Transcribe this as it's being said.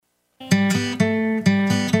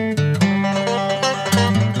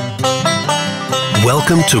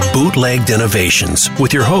Welcome to Bootlegged Innovations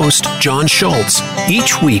with your host, John Schultz.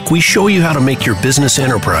 Each week, we show you how to make your business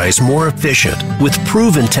enterprise more efficient with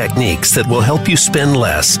proven techniques that will help you spend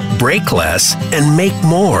less, break less, and make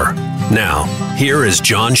more. Now, here is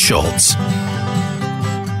John Schultz.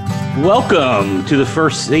 Welcome to the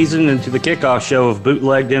first season and to the kickoff show of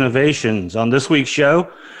Bootlegged Innovations. On this week's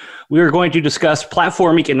show, we are going to discuss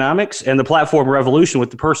platform economics and the platform revolution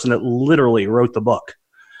with the person that literally wrote the book.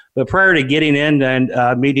 But prior to getting in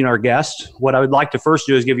and meeting our guest, what I would like to first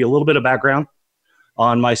do is give you a little bit of background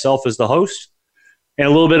on myself as the host and a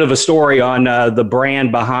little bit of a story on the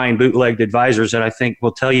brand behind Bootlegged Advisors that I think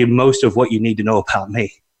will tell you most of what you need to know about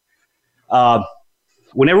me.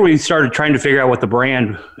 Whenever we started trying to figure out what the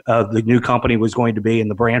brand of the new company was going to be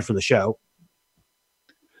and the brand for the show,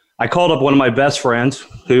 I called up one of my best friends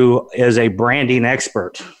who is a branding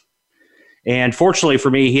expert. And fortunately for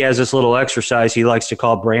me, he has this little exercise he likes to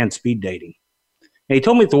call brand speed dating. And he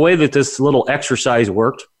told me the way that this little exercise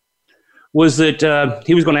worked was that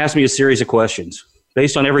he was going to ask me a series of questions.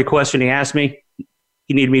 Based on every question he asked me,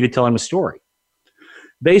 he needed me to tell him a story.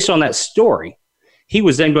 Based on that story, he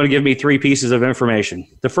was then going to give me three pieces of information.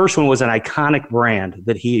 The first one was an iconic brand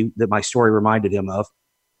that my story reminded him of.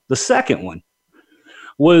 The second one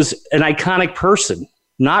was an iconic person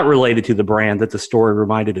not related to the brand that the story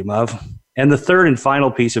reminded him of. And the third and final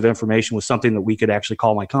piece of information was something that we could actually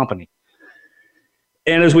call my company.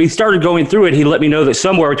 And as we started going through it, he let me know that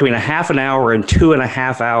somewhere between a half an hour and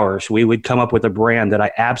 2.5 hours, we would come up with a brand that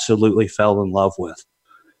I absolutely fell in love with.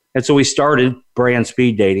 And so we started brand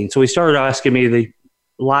speed dating. So he started asking me the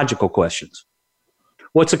logical questions.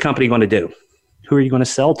 What's a company going to do? Who are you going to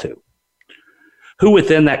sell to? Who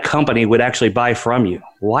within that company would actually buy from you?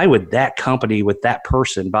 Why would that company with that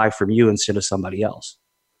person buy from you instead of somebody else?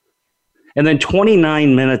 And then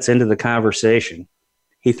 29 minutes into the conversation,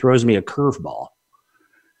 he throws me a curveball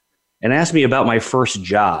and asked me about my first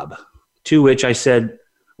job, to which I said,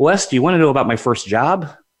 Wes, do you want to know about my first job,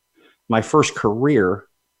 my first career,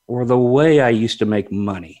 or the way I used to make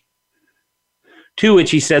money? To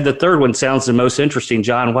which he said, the third one sounds the most interesting,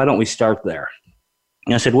 John. Why don't we start there?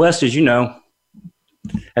 And I said, Wes, as you know,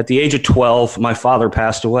 at the age of 12, my father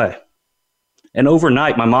passed away. And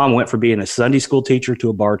overnight, my mom went from being a Sunday school teacher to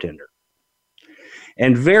a bartender.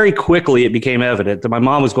 And very quickly, it became evident that my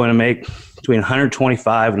mom was going to make between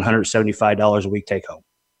 $125 and $175 a week take home.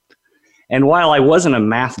 And while I wasn't a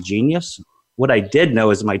math genius, what I did know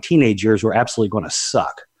is my teenage years were absolutely going to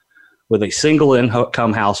suck with a single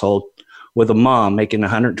income household with a mom making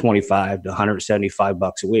 $125 to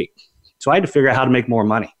 $175 a week. So I had to figure out how to make more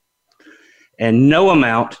money. And no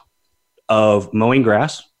amount of mowing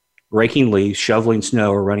grass, raking leaves, shoveling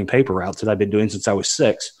snow, or running paper routes that I've been doing since I was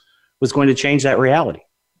 6 was going to change that reality.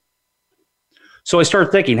 So I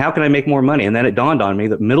started thinking, how can I make more money? And then it dawned on me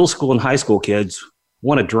that middle school and high school kids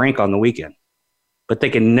want to drink on the weekend, but they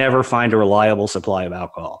can never find a reliable supply of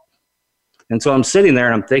alcohol. And so I'm sitting there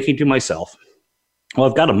and I'm thinking to myself, well,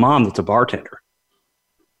 I've got a mom that's a bartender,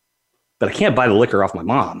 but I can't buy the liquor off my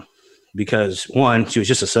mom because, one, she was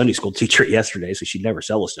just a Sunday school teacher yesterday, so she'd never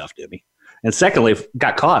sell the stuff to me. And secondly, if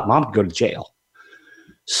got caught, mom could go to jail.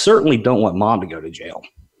 Certainly don't want mom to go to jail.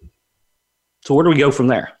 So where do we go from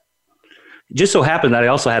there? It just so happened that I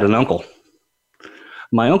also had an uncle.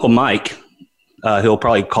 My Uncle Mike, he'll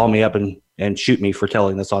probably call me up and shoot me for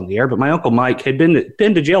telling this on the air, but my Uncle Mike had been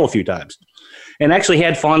to jail a few times and actually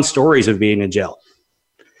had fond stories of being in jail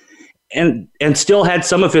and still had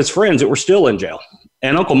some of his friends that were still in jail.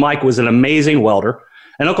 And Uncle Mike was an amazing welder,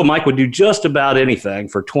 and Uncle Mike would do just about anything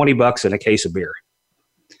for $20 and a case of beer.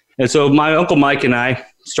 And so my Uncle Mike and I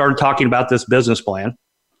started talking about this business plan.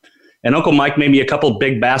 And Uncle Mike made me a couple of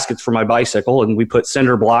big baskets for my bicycle, and we put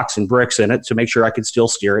cinder blocks and bricks in it to make sure I could still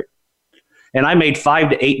steer it. And I made 5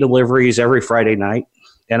 to 8 deliveries every Friday night,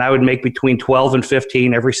 and I would make between 12 and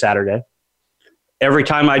 15 every Saturday. Every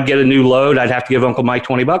time I'd get a new load, I'd have to give Uncle Mike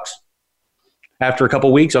 $20. After a couple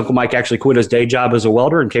of weeks, Uncle Mike actually quit his day job as a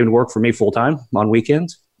welder and came to work for me full-time on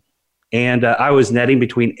weekends. And I was netting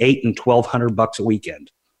between $800 and $1,200 a weekend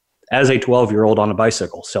as a 12-year-old on a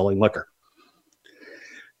bicycle selling liquor.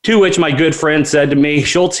 To which my good friend said to me,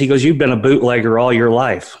 Schultz, he goes, you've been a bootlegger all your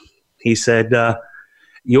life. He said,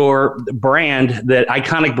 your brand, that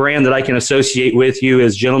iconic brand that I can associate with you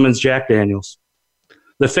is Gentleman's Jack Daniels.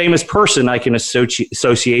 The famous person I can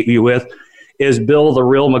associate you with is Bill the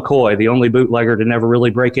Real McCoy, the only bootlegger to never really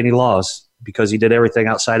break any laws because he did everything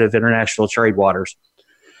outside of international trade waters.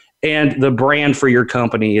 And the brand for your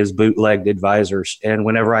company is Bootlegged Advisors. And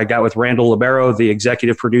whenever I got with Randall Libero, the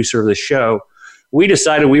executive producer of the show, we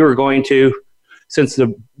decided we were going to, since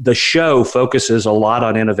the show focuses a lot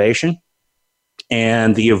on innovation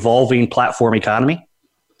and the evolving platform economy,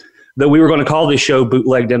 that we were going to call this show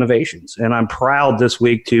Bootlegged Innovations. And I'm proud this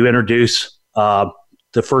week to introduce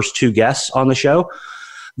the first two guests on the show.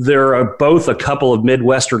 They're both a couple of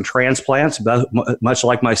Midwestern transplants, much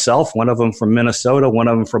like myself, one of them from Minnesota, one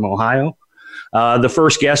of them from Ohio. The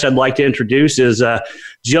first guest I'd like to introduce is a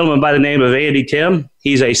gentleman by the name of Timm.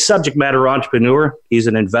 He's a subject matter entrepreneur. He's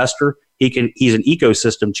an investor. He's an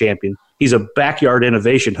ecosystem champion. He's a backyard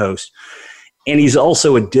innovation host. And he's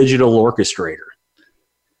also a digital orchestrator.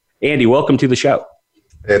 Andy, welcome to the show.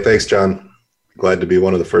 Hey, thanks, John. Glad to be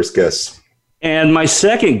one of the first guests. And my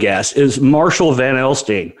second guest is Marshall Van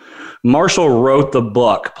Alstyne. Marshall wrote the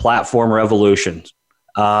book, Platform Revolutions,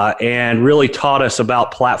 and really taught us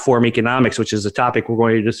about platform economics, which is the topic we're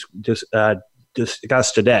going to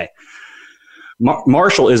discuss today.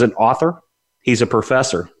 Marshall is an author. He's a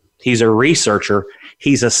professor. He's a researcher.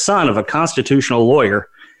 He's a son of a constitutional lawyer.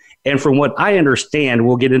 And from what I understand,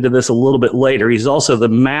 we'll get into this a little bit later, he's also the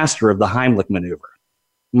master of the Heimlich maneuver.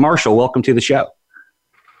 Marshall, welcome to the show.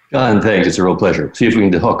 John, thanks. It's a real pleasure. See if we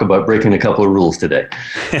can talk about breaking a couple of rules today.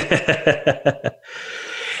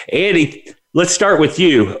 Andy, let's start with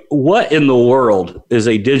you. What in the world is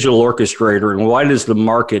a digital orchestrator, and why does the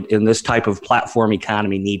market in this type of platform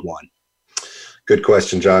economy need one? Good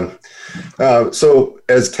question, John. So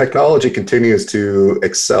as technology continues to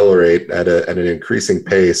accelerate at an increasing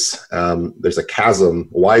pace, there's a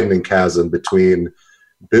widening chasm between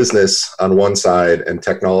business on one side and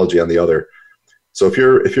technology on the other. So if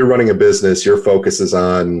you're running a business, your focus is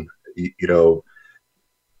on,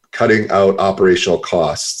 cutting out operational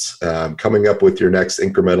costs, coming up with your next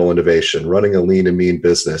incremental innovation, running a lean and mean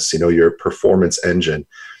business, your performance engine.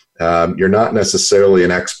 You're not necessarily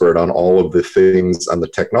an expert on all of the things on the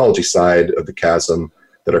technology side of the chasm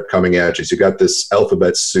that are coming at you. So you got this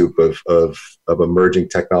alphabet soup of emerging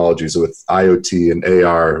technologies with IoT and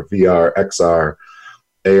AR, VR, XR,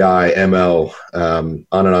 AI, ML, on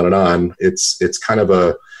and on and on. It's kind of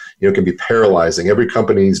it can be paralyzing. Every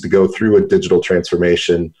company needs to go through a digital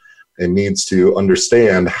transformation and needs to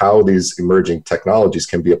understand how these emerging technologies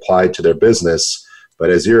can be applied to their business.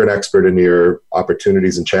 But as you're an expert in your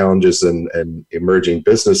opportunities and challenges and emerging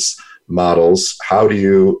business models, how do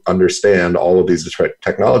you understand all of these different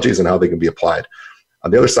technologies and how they can be applied?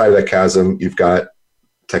 On the other side of that chasm, you've got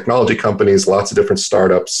technology companies, lots of different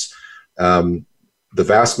startups. The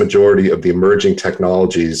vast majority of the emerging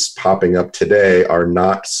technologies popping up today are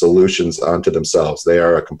not solutions unto themselves. They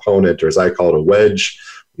are a component, or as I call it, a wedge.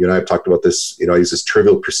 You and I have talked about this, I use this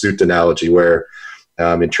Trivial Pursuit analogy where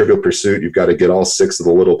in Trivial Pursuit, you've got to get all 6 of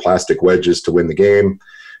the little plastic wedges to win the game.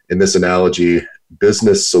 In this analogy,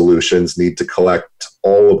 business solutions need to collect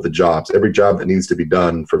all of the jobs. Every job that needs to be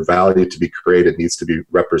done for value to be created needs to be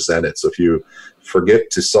represented. So if you forget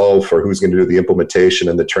to solve for who's going to do the implementation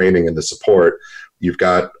and the training and the support, you've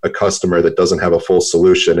got a customer that doesn't have a full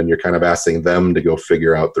solution, and you're kind of asking them to go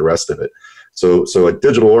figure out the rest of it. So a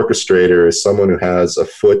digital orchestrator is someone who has a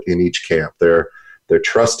foot in each camp. They're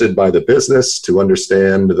trusted by the business to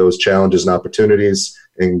understand those challenges and opportunities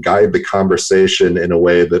and guide the conversation in a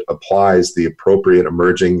way that applies the appropriate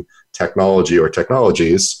emerging technology or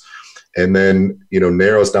technologies, and then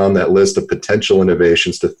narrows down that list of potential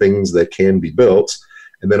innovations to things that can be built.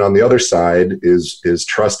 And then on the other side is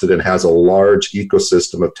trusted and has a large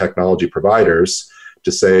ecosystem of technology providers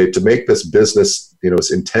to say, to make this business,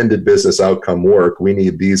 this intended business outcome work, we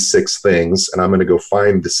need these 6 things, and I'm going to go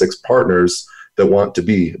find the 6 partners that want to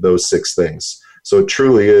be those 6 things. So it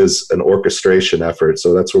truly is an orchestration effort.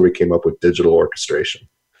 So that's where we came up with digital orchestration.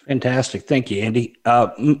 Fantastic. Thank you, Andy.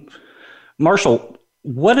 Marshall,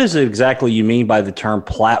 what is it exactly you mean by the term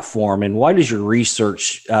platform, and why does your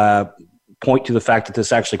research point to the fact that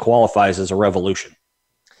this actually qualifies as a revolution?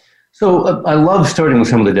 So I love starting with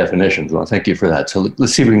some of the definitions. Well, thank you for that. So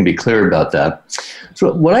let's see if we can be clear about that.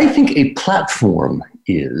 So what I think a platform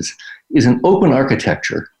is an open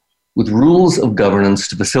architecture with rules of governance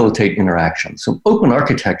to facilitate interaction. So open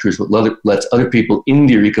architecture is what lets other people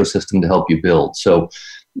into your ecosystem to help you build. So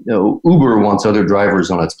Uber wants other drivers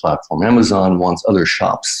on its platform. Amazon wants other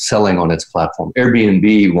shops selling on its platform.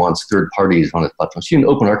 Airbnb wants third parties on its platform. So you have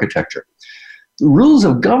an open architecture. The rules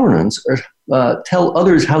of governance tell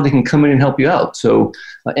others how they can come in and help you out. So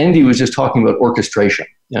Andy was just talking about orchestration.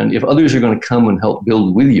 And if others are going to come and help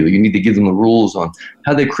build with you, you need to give them the rules on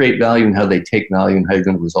how they create value and how they take value and how you're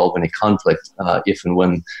going to resolve any conflict if and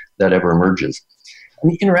when that ever emerges.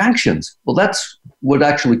 And the interactions, well, that's what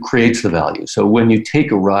actually creates the value. So when you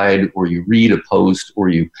take a ride or you read a post or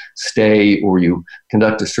you stay or you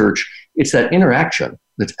conduct a search, it's that interaction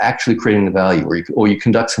that's actually creating the value, or you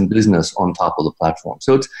conduct some business on top of the platform.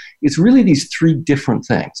 So it's really these three different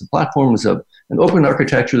things. The platform is an open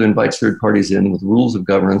architecture that invites third parties in with rules of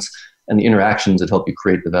governance and the interactions that help you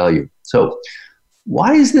create the value. So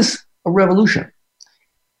why is this a revolution?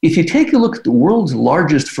 If you take a look at the world's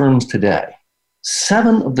largest firms today,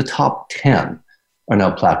 7 of the top 10 are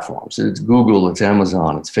now platforms. It's Google, it's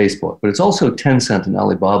Amazon, it's Facebook, but it's also Tencent and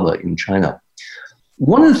Alibaba in China.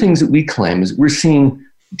 One of the things that we claim is we're seeing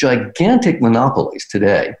gigantic monopolies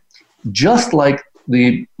today, just like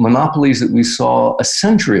the monopolies that we saw a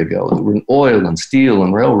century ago that were in oil and steel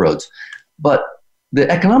and railroads. But the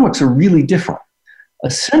economics are really different. A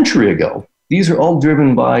century ago, these are all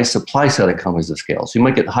driven by supply-side economies of scale. So you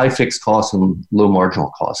might get high fixed costs and low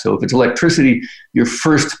marginal costs. So if it's electricity, your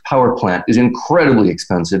first power plant is incredibly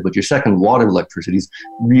expensive, but your second water electricity is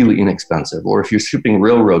really inexpensive. Or if you're shipping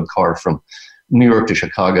railroad car from New York to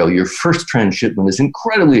Chicago, your first transshipment is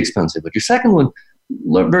incredibly expensive, but your second one,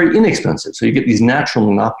 very inexpensive. So you get these natural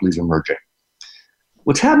monopolies emerging.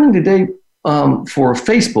 What's happening today for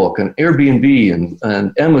Facebook and Airbnb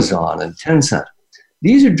and Amazon and Tencent,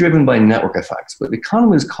 these are driven by network effects, but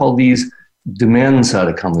economists call these demand-side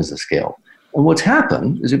economies of scale. And what's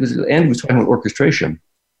happened is, Andy was talking about orchestration.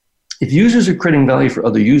 If users are creating value for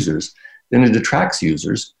other users, then it attracts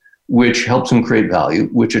users, which helps them create value,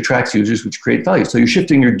 which attracts users, which create value. So you're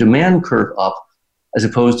shifting your demand curve up as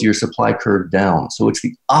opposed to your supply curve down. So it's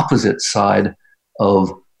the opposite side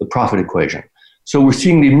of the profit equation. So we're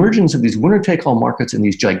seeing the emergence of these winner-take-all markets in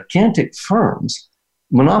these gigantic firms,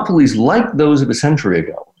 monopolies like those of a century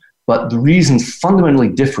ago, but the reasons fundamentally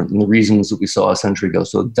different than the reasons that we saw a century ago.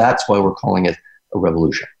 So that's why we're calling it a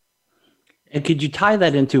revolution. And could you tie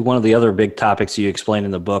that into one of the other big topics you explain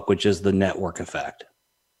in the book, which is the network effect?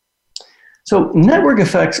 So network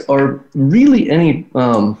effects are really any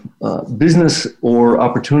business or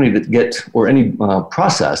opportunity that gets, or any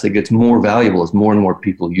process that gets more valuable as more and more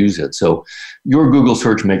people use it. So your Google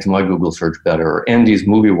search makes my Google search better, or Andy's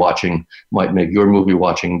movie watching might make your movie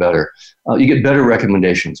watching better. You get better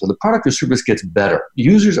recommendations. So the product or service gets better.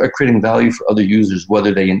 Users are creating value for other users,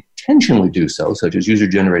 whether they intentionally do so, such as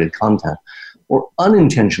user-generated content, or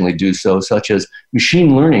unintentionally do so, such as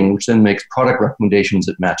machine learning, which then makes product recommendations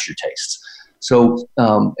that match your tastes. So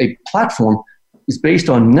a platform is based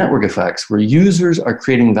on network effects where users are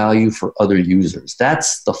creating value for other users.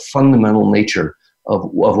 That's the fundamental nature of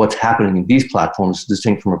what's happening in these platforms,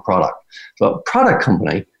 distinct from a product. So a product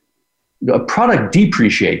company, a product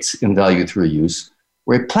depreciates in value through use,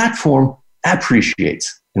 where a platform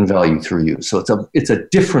appreciates in value through use. So it's a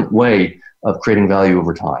different way of creating value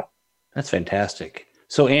over time. That's fantastic.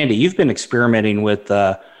 So Andy, you've been experimenting with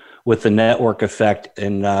the network effect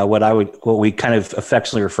and what we kind of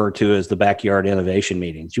affectionately refer to as the backyard innovation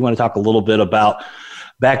meetings. You want to talk a little bit about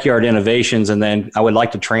backyard innovations, and then I would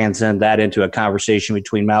like to transcend that into a conversation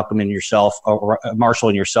between Malcolm and yourself, or Marshall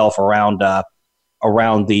and yourself, around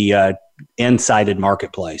the n-sided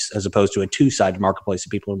marketplace as opposed to a two-sided marketplace that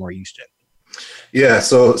people are more used to. Yeah,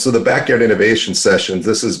 so the backyard innovation sessions,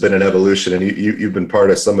 this has been an evolution, and you've been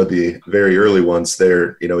part of some of the very early ones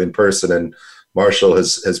there, in person, and Marshall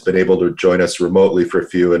has been able to join us remotely for a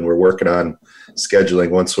few, and we're working on scheduling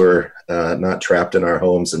once we're not trapped in our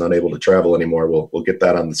homes and unable to travel anymore. We'll get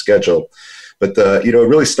that on the schedule. But it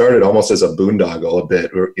really started almost as a boondoggle a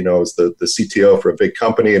bit. I was the CTO for a big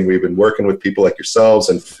company, and we've been working with people like yourselves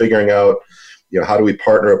and figuring out, how do we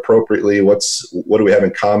partner appropriately? What do we have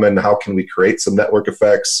in common? How can we create some network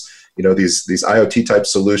effects? These IoT type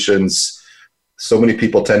solutions. So many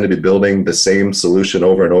people tend to be building the same solution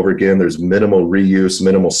over and over again. There's minimal reuse,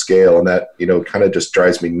 minimal scale, and that, kind of just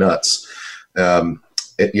drives me nuts.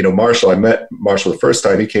 Marshall, I met Marshall the first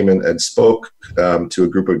time he came in and spoke to a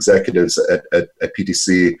group of executives at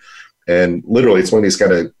PTC, and literally it's one of these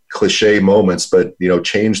kind of cliche moments, but,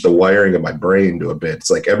 changed the wiring of my brain to a bit. It's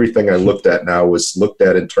like everything I looked at now was looked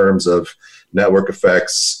at in terms of network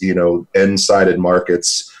effects, n-sided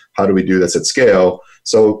markets. How do we do this at scale?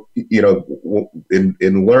 So,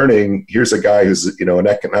 in learning, here's a guy who's, an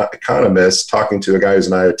economist talking to a guy who's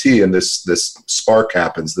an IoT, and this spark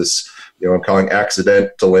happens, this, I'm calling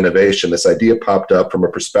accidental innovation. This idea popped up from a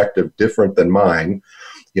perspective different than mine.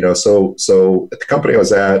 So at the company I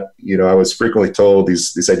was at, I was frequently told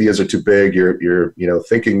these ideas are too big. Your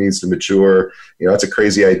thinking needs to mature. It's a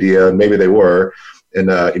crazy idea. And maybe they were.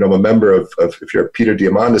 And, I'm a member of, if you're a Peter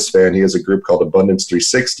Diamandis fan, he has a group called Abundance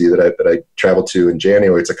 360 that I traveled to in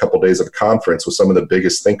January. It's a couple of days of a conference with some of the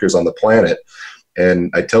biggest thinkers on the planet.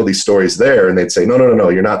 And I tell these stories there, and they'd say, no,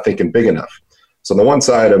 you're not thinking big enough. So on the one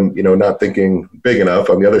side, I'm, not thinking big enough.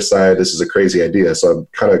 On the other side, this is a crazy idea. So I'm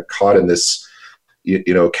kind of caught in this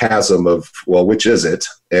chasm of, well, which is it?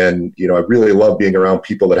 And, I really love being around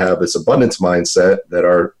people that have this abundance mindset, that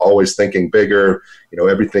are always thinking bigger.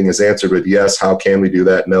 Everything is answered with yes. How can we do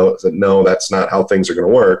that? No, that's not how things are going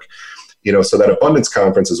to work. So that abundance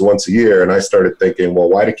conference is once a year. And I started thinking, well,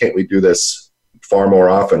 why can't we do this far more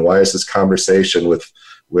often? Why is this conversation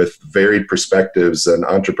with varied perspectives and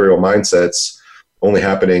entrepreneurial mindsets only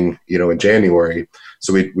happening, in January?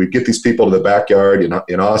 So we'd get these people to the backyard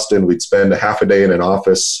in Austin. We'd spend a half a day in an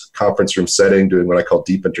office conference room setting doing what I call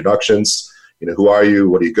deep introductions. Who are you?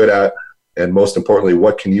 What are you good at? And most importantly,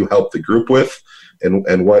 what can you help the group with?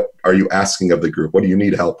 And what are you asking of the group? What do you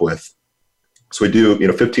need help with? So we do,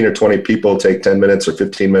 15 or 20 people take 10 minutes or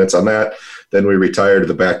 15 minutes on that. Then we retire to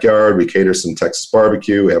the backyard. We cater some Texas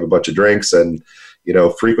barbecue. We have a bunch of drinks, and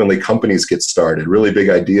frequently companies get started. Really big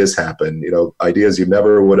ideas happen, ideas you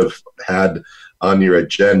never would have had on your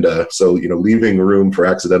agenda. So, leaving room for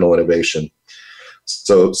accidental innovation.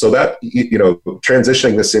 So that,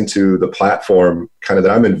 transitioning this into the platform kind of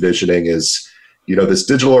that I'm envisioning is, this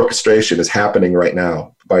digital orchestration is happening right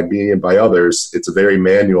now by me and by others. It's a very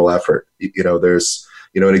manual effort. There's,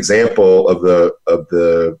 an example of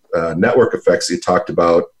the network effects you talked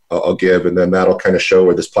about. I'll give, and then that'll kind of show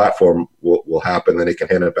where this platform will happen. Then he can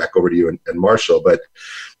hand it back over to you and Marshall. But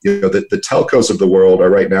the telcos of the world are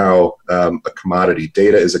right now a commodity.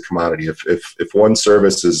 Data is a commodity. If one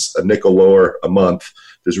service is a nickel lower a month,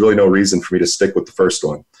 there's really no reason for me to stick with the first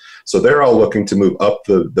one. So they're all looking to move up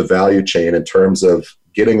the value chain in terms of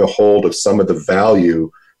getting a hold of some of the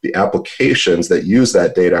value the applications that use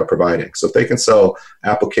that data are providing. So if they can sell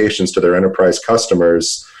applications to their enterprise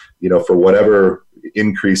customers, for whatever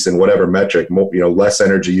increase in whatever metric, less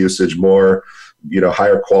energy usage, more,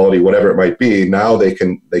 higher quality, whatever it might be, now they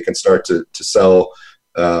can start to sell,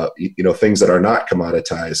 things that are not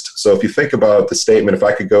commoditized. So if you think about the statement, if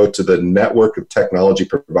I could go to the network of technology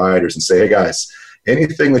providers and say, hey guys,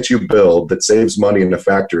 anything that you build that saves money in a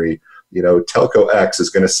factory, Telco X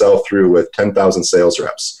is going to sell through with 10,000 sales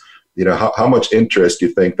reps. How much interest do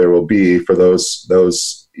you think there will be for those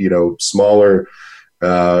smaller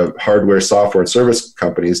hardware, software, and service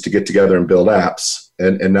companies to get together and build apps?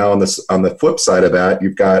 And now on the flip side of that,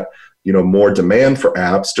 you've got more demand for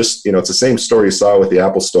apps. Just it's the same story you saw with the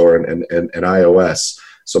Apple Store and iOS.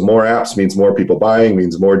 So more apps means more people buying,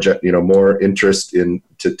 means more more interest in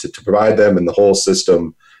to provide them, and the whole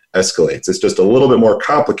system escalates. It's just a little bit more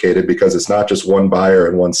complicated because it's not just one buyer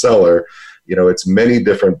and one seller. It's many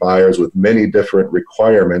different buyers with many different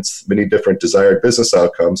requirements, many different desired business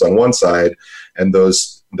outcomes on one side, and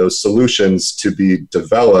those solutions to be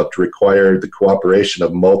developed require the cooperation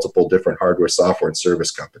of multiple different hardware, software, and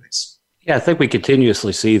service companies. Yeah, I think we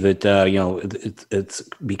continuously see that, it's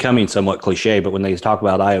becoming somewhat cliche, but when they talk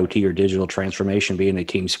about IoT or digital transformation being a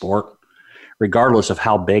team sport, regardless of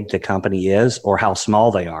how big the company is or how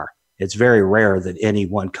small they are, it's very rare that any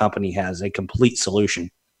one company has a complete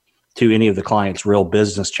solution to any of the client's real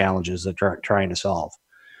business challenges that they're trying to solve.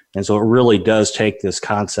 And so it really does take this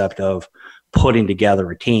concept of putting together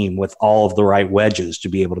a team with all of the right wedges to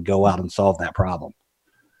be able to go out and solve that problem.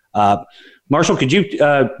 Marshall, could you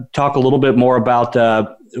talk a little bit more about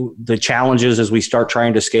the challenges as we start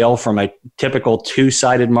trying to scale from a typical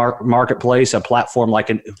two-sided marketplace, a platform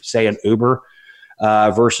like, say, an Uber,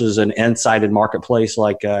 versus an n-sided marketplace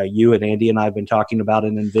like you and Andy and I have been talking about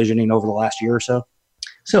and envisioning over the last year or so?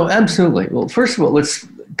 So absolutely. Well, first of all, let's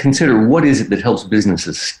consider what is it that helps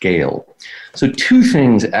businesses scale. So two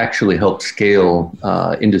things actually help scale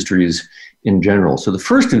industries in general. So the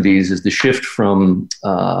first of these is the shift from,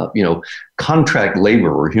 contract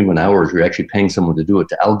labor or human hours, where you're actually paying someone to do it,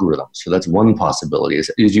 to algorithms. So that's one possibility. As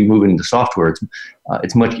you move into software,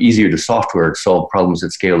 it's much easier to solve problems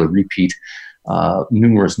at scale and repeat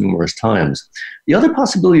numerous times. The other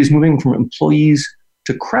possibility is moving from employees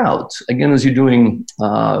to crowds. Again, as you're doing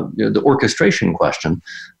the orchestration question,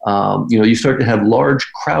 you start to have large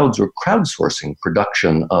crowds or crowdsourcing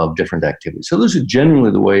production of different activities. So those are generally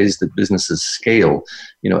the ways that businesses scale,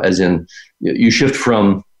 as in you shift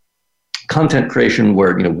from content creation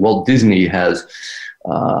where, Walt Disney has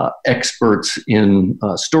experts in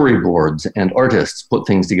storyboards and artists put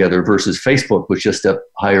things together, versus Facebook, which just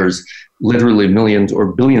hires literally millions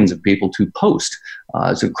or billions of people to post.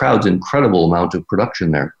 So crowd's incredible amount of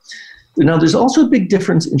production there. Now, there's also a big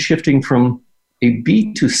difference in shifting from a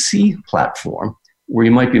B2C platform, where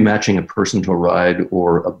you might be matching a person to a ride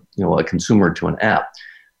or a consumer to an app,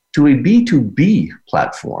 to a B2B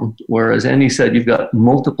platform, where, as Andy said, you've got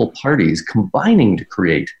multiple parties combining to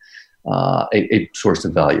create a source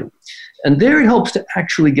of value. And there it helps to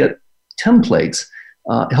actually get templates,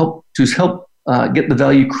 help get the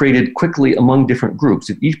value created quickly among different groups.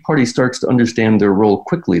 If each party starts to understand their role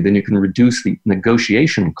quickly, then you can reduce the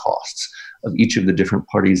negotiation costs of each of the different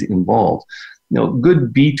parties involved.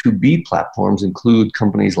 Good B2B platforms include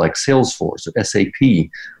companies like Salesforce or SAP.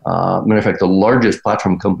 Matter of fact, the largest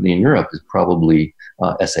platform company in Europe is probably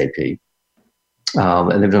SAP.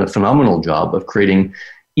 And they've done a phenomenal job of creating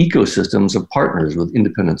ecosystems of partners with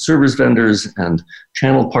independent service vendors and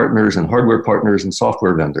channel partners and hardware partners and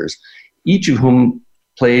software vendors, each of whom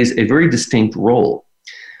plays a very distinct role.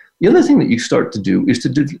 The other thing that you start to do is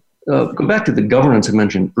to go back to the governance I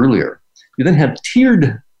mentioned earlier. You then have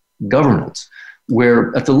tiered governance,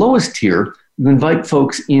 where at the lowest tier, you invite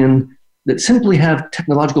folks in that simply have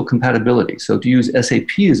technological compatibility. So to use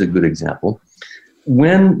SAP as a good example,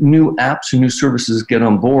 when new apps or new services get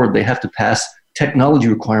on board, they have to pass technology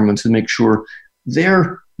requirements to make sure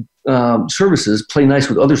their services play nice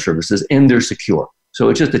with other services and they're secure. So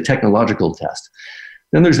it's just a technological test.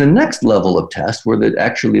 Then there's the next level of test where that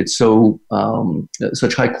actually it's so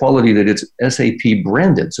such high quality that it's SAP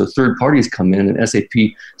branded. So third parties come in and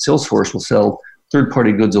SAP Salesforce will sell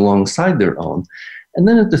third-party goods alongside their own. And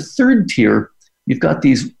then at the third tier, you've got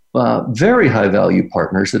these very high-value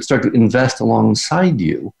partners that start to invest alongside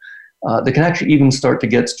you that can actually even start to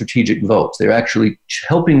get strategic votes. They're actually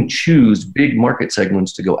helping choose big market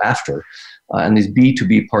segments to go after. And these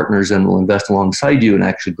B2B partners then will invest alongside you and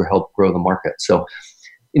actually help grow the market. So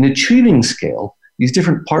in achieving scale, these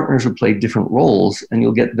different partners will play different roles, and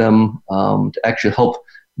you'll get them to actually help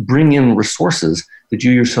bring in resources that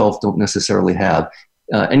you yourself don't necessarily have.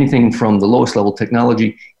 Anything from the lowest level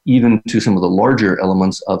technology, even to some of the larger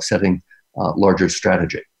elements of setting larger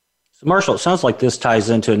strategy. So Marshall, it sounds like this ties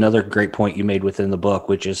into another great point you made within the book,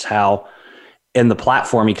 which is how in the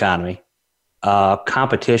platform economy,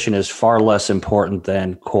 competition is far less important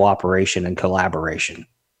than cooperation and collaboration.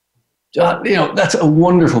 That's a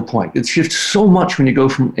wonderful point. It shifts so much when you go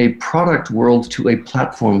from a product world to a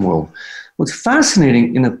platform world. What's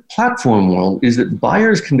fascinating in a platform world is that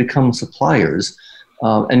buyers can become suppliers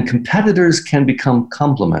and competitors can become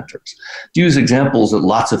complementers. To use examples that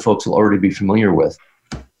lots of folks will already be familiar with.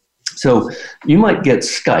 So you might get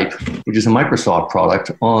Skype, which is a Microsoft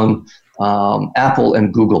product, on Apple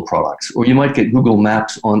and Google products, or you might get Google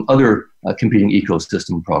Maps on other competing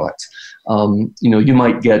ecosystem products. You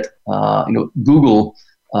might get Google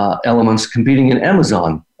elements competing in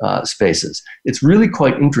Amazon spaces. It's really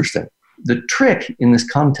quite interesting. The trick in this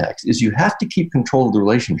context is you have to keep control of the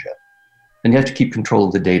relationship and you have to keep control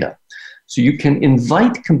of the data. So you can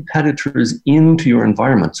invite competitors into your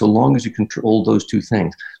environment so long as you control those two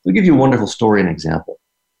things. I'll give you a wonderful story and example.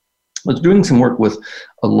 I was doing some work with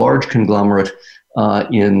a large conglomerate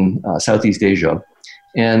in Southeast Asia,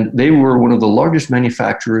 and they were one of the largest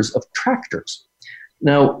manufacturers of tractors.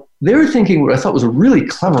 Now, they were thinking what I thought was a really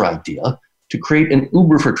clever idea to create an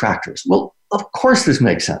Uber for tractors. Well, of course this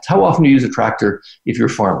makes sense. How often do you use a tractor if you're a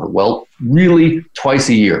farmer? Well, really twice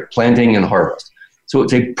a year, planting and harvest. So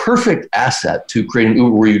it's a perfect asset to create an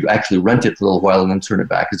Uber where you actually rent it for a little while and then turn it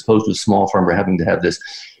back, as opposed to a small farmer having to have this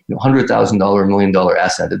 $100,000, $1 million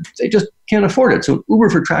asset. They just can't afford it. So Uber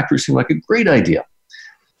for tractors seemed like a great idea.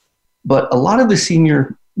 But a lot of the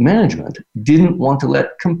senior management didn't want to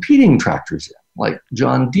let competing tractors in, like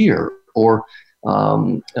John Deere or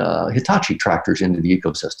Hitachi tractors into the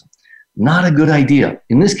ecosystem. Not a good idea.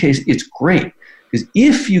 In this case, it's great, because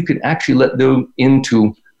if you can actually let them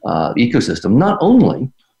into the ecosystem, not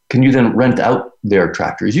only can you then rent out their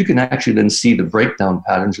tractors, you can actually then see the breakdown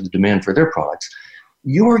patterns of the demand for their products.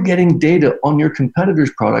 You're getting data on your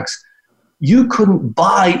competitors' products you couldn't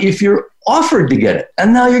buy if you're offered to get it,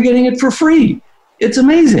 and now you're getting it for free. It's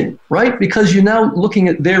amazing, right? Because you're now looking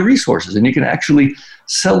at their resources and you can actually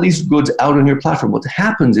sell these goods out on your platform. What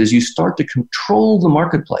happens is you start to control the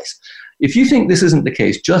marketplace. If you think this isn't the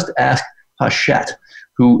case, just ask Hachette,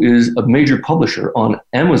 who is a major publisher on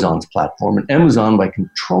Amazon's platform. And Amazon, by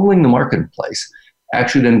controlling the marketplace,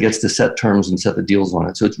 actually then gets to set terms and set the deals on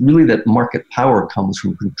it. So it's really that market power comes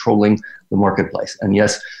from controlling the marketplace. And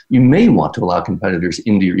yes, you may want to allow competitors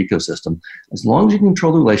into your ecosystem as long as you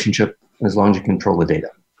control the relationship and as long as you control the data.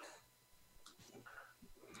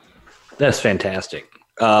 That's fantastic.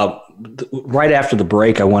 Right after the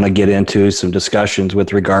break, I want to get into some discussions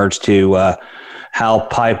with regards to how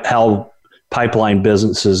pipeline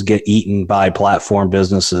businesses get eaten by platform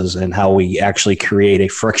businesses and how we actually create a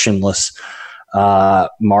frictionless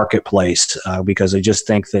marketplace, because I just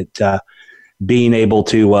think that being able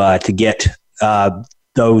to get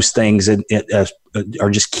those things are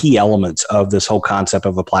just key elements of this whole concept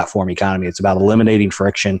of a platform economy. It's about eliminating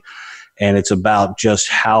friction And it's about just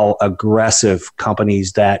how aggressive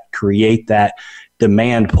companies that create that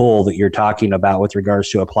demand pull that you're talking about with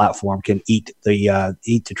regards to a platform can eat the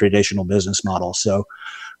traditional business model. So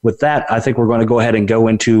with that, I think we're going to go ahead and go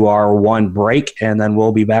into our one break, and then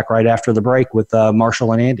we'll be back right after the break with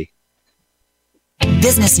Marshall and Andy.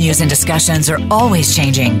 Business news and discussions are always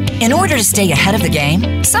changing. In order to stay ahead of the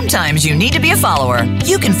game, sometimes you need to be a follower.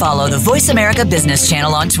 You can follow the Voice America Business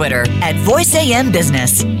channel on Twitter at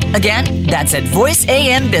VoiceAMBusiness. Again, that's at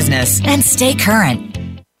VoiceAMBusiness, and stay current.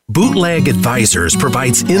 Bootleg Advisors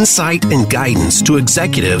provides insight and guidance to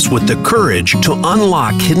executives with the courage to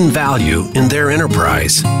unlock hidden value in their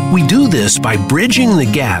enterprise. We do this by bridging the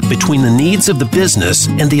gap between the needs of the business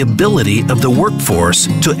and the ability of the workforce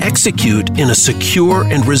to execute in a secure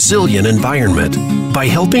and resilient environment. By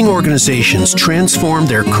helping organizations transform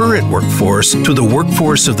their current workforce to the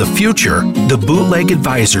workforce of the future, the Bootleg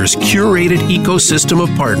Advisors curated ecosystem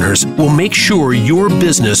of partners will make sure your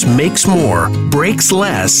business makes more, breaks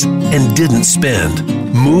less, and didn't spend.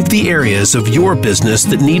 Move the areas of your business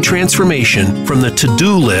that need transformation from the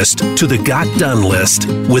to-do list to the got-done list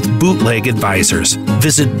with Bootleg Advisors.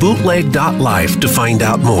 Visit bootleg.life to find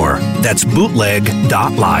out more. That's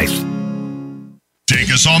bootleg.life. Take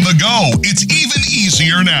us on the go. It's even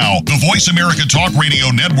easier now. The Voice America Talk Radio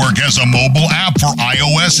Network has a mobile app for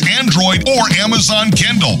iOS, Android, or Amazon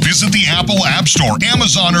Kindle. Visit the Apple App Store,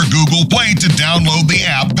 Amazon, or Google Play to download the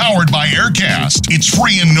app powered by Aircast. It's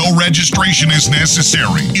free and no registration is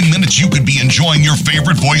necessary. In minutes, you could be enjoying your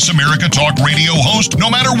favorite Voice America Talk Radio host no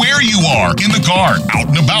matter where you are, in the car, out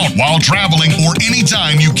and about, while traveling, or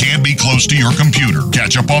anytime you can't be close to your computer.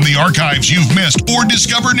 Catch up on the archives you've missed or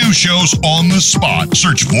discover new shows on the spot.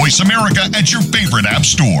 Search Voice America at your favorite app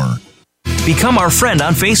store. Become our friend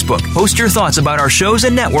on Facebook. Post your thoughts about our shows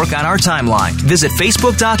and network on our timeline. Visit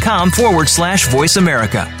facebook.com/Voice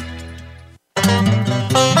America.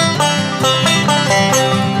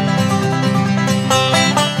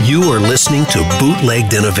 You are listening to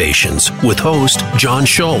Bootlegged Innovations with host John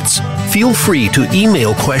Schultz. Feel free to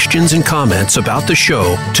email questions and comments about the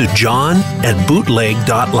show to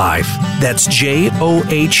john@bootleg.life. That's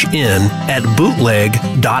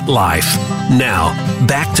JOHN@bootleg.life. Now,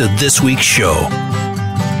 back to this week's show.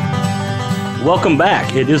 Welcome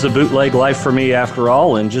back. It is a bootleg life for me after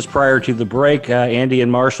all. And just prior to the break, Andy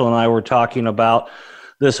and Marshall and I were talking about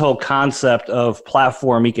this whole concept of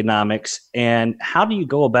platform economics and how do you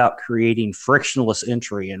go about creating frictionless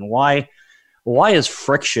entry, and why is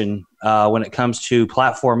friction when it comes to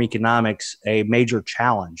platform economics a major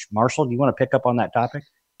challenge? Marshall, do you want to pick up on that topic?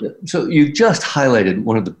 So you just highlighted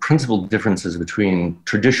one of the principal differences between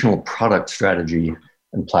traditional product strategy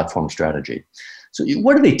and platform strategy. So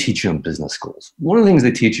what do they teach you in business schools? One of the things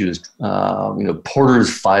they teach you is, Porter's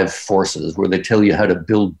 5 forces, where they tell you how to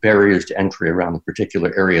build barriers to entry around the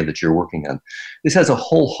particular area that you're working in. This has a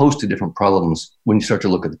whole host of different problems when you start to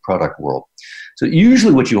look at the product world. So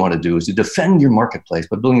usually what you want to do is to defend your marketplace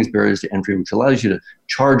by building these barriers to entry, which allows you to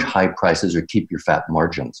charge high prices or keep your fat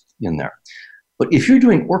margins in there. But if you're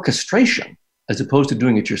doing orchestration, as opposed to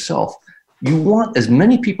doing it yourself, you want as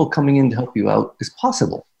many people coming in to help you out as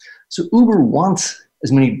possible. So Uber wants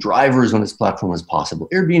as many drivers on its platform as possible.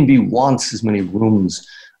 Airbnb wants as many rooms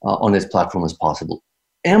on its platform as possible.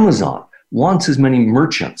 Amazon wants as many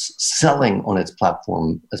merchants selling on its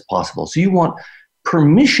platform as possible. So you want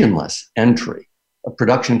permissionless entry of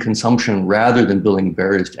production consumption rather than building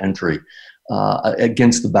barriers to entry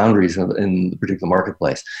against the boundaries in the particular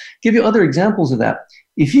marketplace. Give you other examples of that.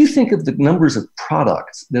 If you think of the numbers of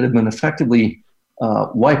products that have been effectively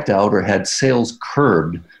wiped out or had sales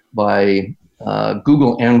curbed by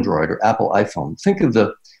Google Android or Apple iPhone, think of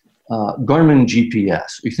the Garmin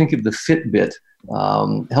GPS, or you think of the Fitbit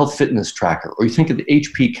health fitness tracker, or you think of the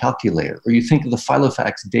HP calculator, or you think of the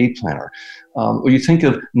Filofax day planner, or you think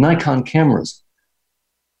of Nikon cameras.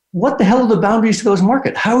 What the hell are the boundaries to those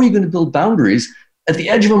markets? How are you going to build boundaries at the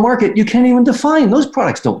edge of a market you can't even define? Those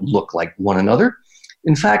products don't look like one another.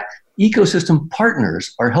 In fact, ecosystem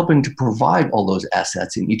partners are helping to provide all those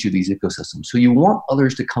assets in each of these ecosystems. So you want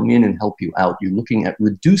others to come in and help you out. You're looking at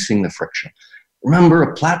reducing the friction. Remember,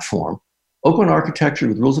 a platform, open architecture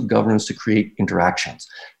with rules of governance to create interactions.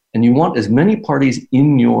 And you want as many parties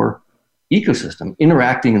in your ecosystem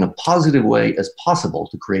interacting in a positive way as possible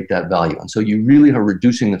to create that value. And so you really are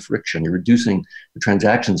reducing the friction. You're reducing the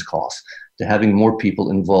transactions costs to having more people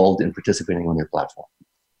involved in participating on your platform.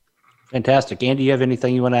 Fantastic. Andy, you have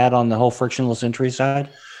anything you want to add on the whole frictionless entry side?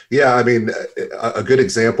 Yeah, I mean, a good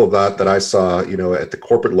example of that I saw, at the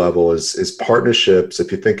corporate level is partnerships. If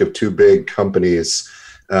you think of 2 big companies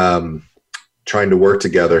trying to work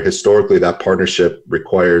together. Historically, that partnership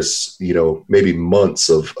requires, maybe months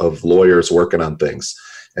of lawyers working on things.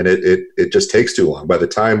 And it just takes too long. By the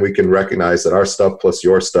time we can recognize that our stuff plus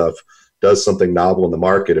your stuff does something novel in the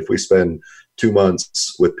market, if we spend 2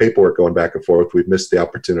 months with paperwork going back and forth, we've missed the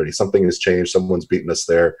opportunity. Something has changed. Someone's beaten us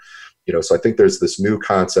there. So I think there's this new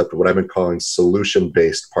concept of what I've been calling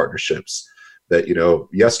solution-based partnerships that,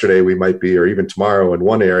 yesterday we might be, or even tomorrow in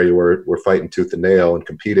one area where we're fighting tooth and nail and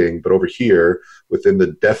competing, but over here within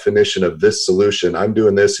the definition of this solution, I'm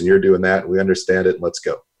doing this and you're doing that, and we understand it, and let's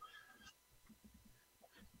go.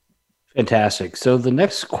 Fantastic. So the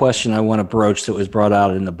next question I want to broach that was brought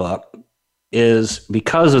out in the book is,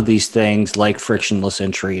 because of these things like frictionless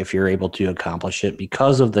entry, if you're able to accomplish it,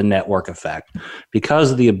 because of the network effect,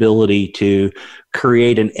 because of the ability to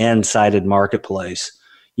create an end-sided marketplace,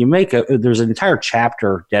 there's an entire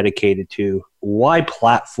chapter dedicated to why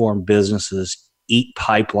platform businesses eat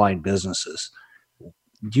pipeline businesses.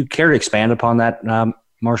 Do you care to expand upon that,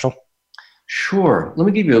 Marshall? Sure. Let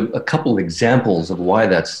me give you a couple of examples of why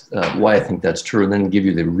I think that's true, and then give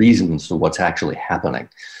you the reasons for what's actually happening.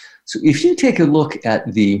 So if you take a look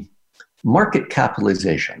at the market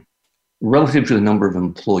capitalization relative to the number of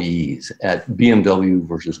employees at BMW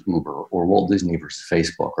versus Uber, or Walt Disney versus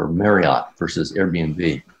Facebook, or Marriott versus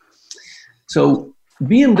Airbnb. So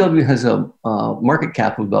BMW has a market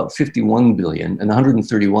cap of about 51 billion and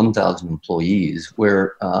 131,000 employees,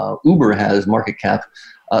 where Uber has market cap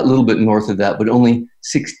a little bit north of that, but only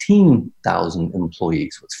 16,000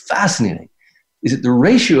 employees. What's fascinating is that the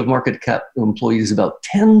ratio of market cap to employees is about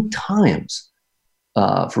 10 times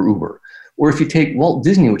for Uber. Or if you take Walt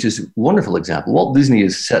Disney, which is a wonderful example. Walt Disney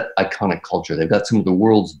has set iconic culture. They've got some of the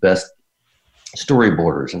world's best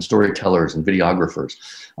storyboarders and storytellers and videographers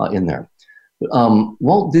in there. But,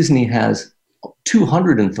 Walt Disney has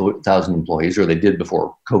 200,000 employees, or they did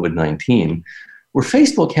before COVID-19, where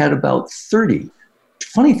Facebook had about 30.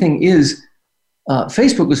 Funny thing is,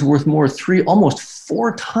 Facebook was worth almost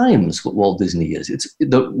 4 times what Walt Disney is.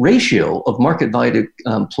 The ratio of market value to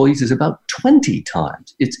employees is about 20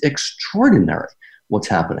 times. It's extraordinary what's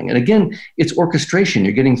happening. And again, it's orchestration.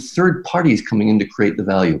 You're getting third parties coming in to create the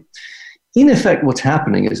value. In effect, what's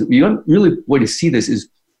happening is, you really way to see this is,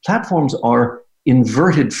 platforms are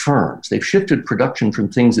inverted firms. They've shifted production from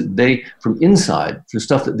from inside, from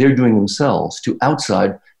stuff that they're doing themselves, to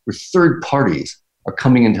outside, where third parties are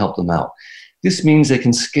coming in to help them out. This means they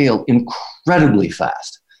can scale incredibly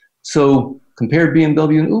fast. So compare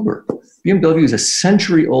BMW and Uber. BMW is a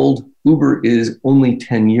century old. Uber is only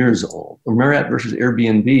 10 years old. Or Marriott versus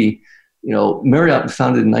Airbnb. Marriott was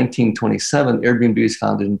founded in 1927. Airbnb was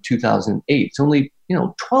founded in 2008. It's only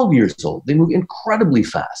 12 years old. They move incredibly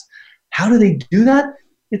fast. How do they do that?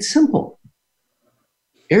 It's simple.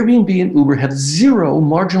 Airbnb and Uber have zero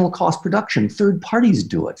marginal cost production. Third parties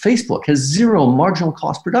do it. Facebook has zero marginal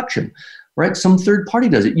cost production, right? Some third party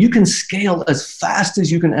does it. You can scale as fast as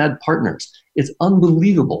you can add partners. It's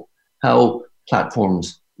unbelievable how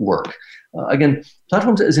platforms work. Again,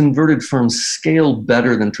 platforms as inverted firms scale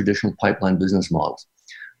better than traditional pipeline business models.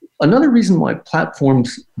 Another reason why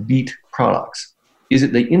platforms beat products is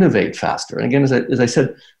that they innovate faster. And again, as I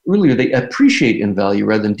said earlier, they appreciate in value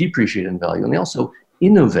rather than depreciate in value. And they also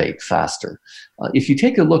innovate faster. If you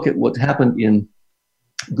take a look at what happened in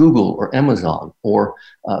Google or Amazon or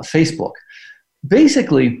Facebook,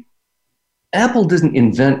 basically, Apple doesn't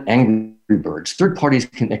invent Angry Birds. Third parties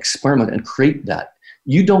can experiment and create that.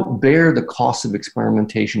 You don't bear the cost of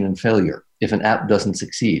experimentation and failure if an app doesn't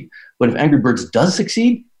succeed. But if Angry Birds does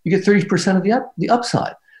succeed, you get 30% of the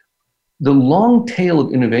upside. The long tail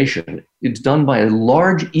of innovation is done by a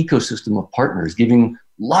large ecosystem of partners giving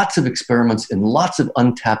lots of experiments and lots of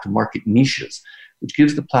untapped market niches, which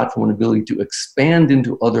gives the platform an ability to expand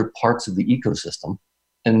into other parts of the ecosystem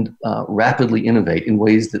and rapidly innovate in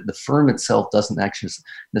ways that the firm itself doesn't actually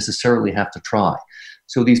necessarily have to try.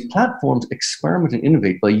 So these platforms experiment and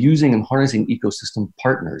innovate by using and harnessing ecosystem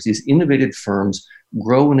partners. These innovative firms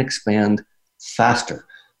grow and expand faster.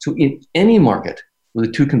 So in any market where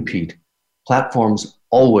the two compete, platforms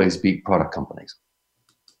always beat product companies.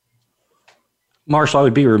 Marshall, I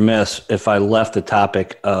would be remiss if I left the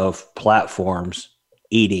topic of platforms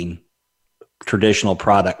eating traditional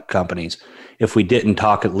product companies if we didn't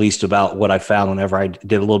talk at least about what I found whenever I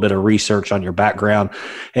did a little bit of research on your background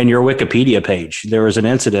and your Wikipedia page. There was an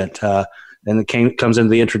incident, and it comes into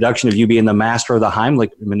the introduction of you being the master of the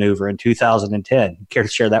Heimlich maneuver in 2010. Care to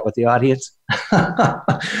share that with the audience?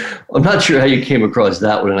 I'm not sure how you came across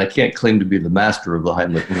that one, and I can't claim to be the master of the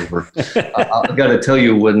Heimlich maneuver. I've got to tell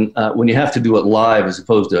you, when you have to do it live as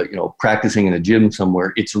opposed to practicing in a gym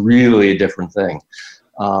somewhere, it's really a different thing.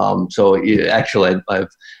 Actually, I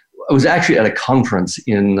was actually at a conference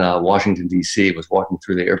in Washington, D.C. I was walking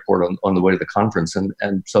through the airport on the way to the conference, and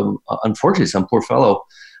unfortunately, some poor fellow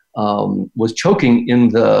was choking in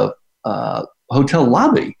the hotel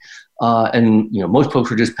lobby. And most folks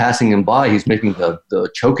were just passing him by. He's making the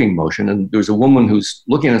choking motion, and there was a woman who's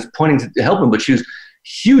looking at us, pointing to help him, but she was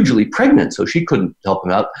hugely pregnant, so she couldn't help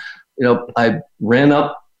him out. I ran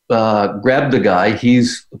up, grabbed the guy.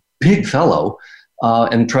 He's a big fellow,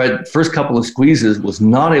 and tried first couple of squeezes. Was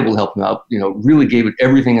not able to help him out. Really gave it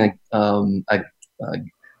everything I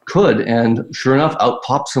could, and sure enough, out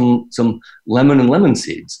popped some lemon and lemon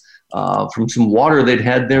seeds from some water they'd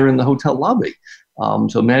had there in the hotel lobby.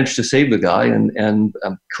 So managed to save the guy, and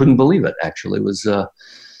couldn't believe it. Actually, it was a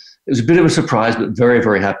bit of a surprise, but very,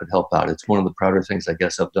 very happy to help out. It's one of the prouder things I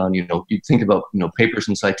guess I've done. You think about papers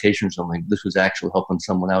and citations or something. This was actually helping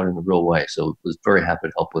someone out in a real way. So was very happy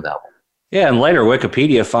to help with that one. Yeah, and later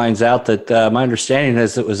Wikipedia finds out that my understanding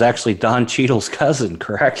is it was actually Don Cheadle's cousin,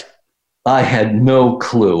 correct? I had no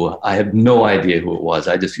clue. I have no idea who it was.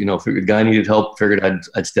 I just, figured the guy needed help, figured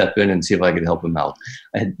I'd step in and see if I could help him out.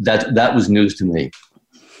 That was news to me.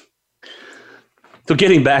 So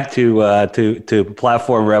getting back to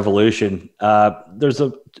platform revolution, there's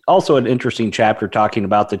also an interesting chapter talking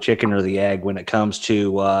about the chicken or the egg when it comes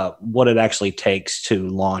to what it actually takes to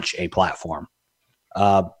launch a platform.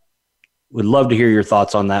 Would love to hear your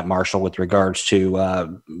thoughts on that, Marshall, with regards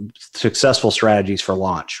to successful strategies for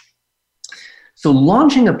launch. So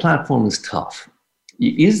launching a platform is tough.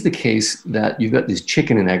 It is the case that you've got this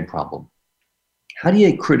chicken and egg problem. How do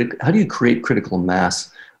you create critical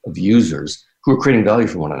mass of users who are creating value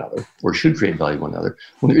for one another, or should create value for one another,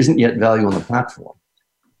 when there isn't yet value on the platform?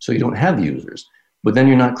 So you don't have users, but then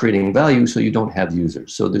you're not creating value, so you don't have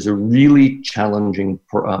users. So there's a really challenging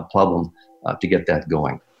problem to get that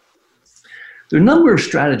going. There are a number of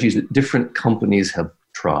strategies that different companies have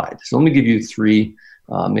tried. So let me give you 3,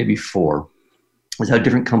 maybe 4. Is how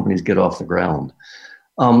different companies get off the ground.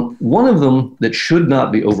 One of them that should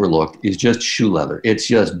not be overlooked is just shoe leather. It's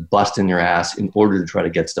just busting your ass in order to try to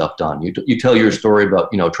get stuff done. You tell your story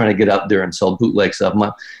about trying to get out there and sell bootleg stuff.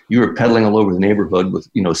 You were peddling all over the neighborhood with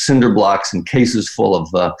cinder blocks and cases full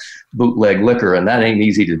of bootleg liquor, and that ain't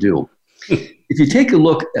easy to do. If you take a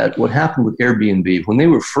look at what happened with Airbnb when they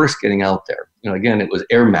were first getting out there, again, it was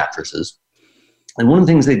air mattresses, and one of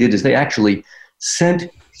the things they did is they actually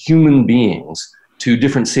sent human beings to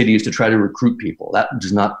different cities to try to recruit people. That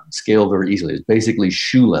does not scale very easily. It's basically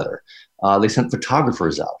shoe leather. They sent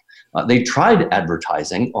photographers out. They tried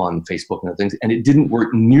advertising on Facebook and other things, and it didn't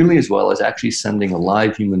work nearly as well as actually sending a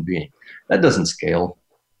live human being. That doesn't scale.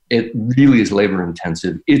 It really is labor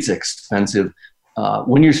intensive. It's expensive.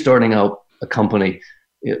 When you're starting out a company,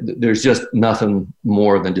 there's just nothing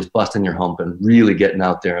more than just busting your hump and really getting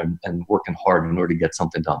out there and working hard in order to get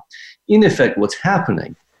something done. In effect, what's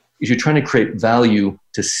happening is you're trying to create value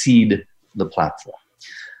to seed the platform.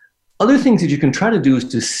 Other things that you can try to do is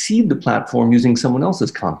to seed the platform using someone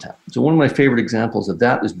else's content. So one of my favorite examples of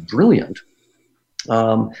that is Brilliant.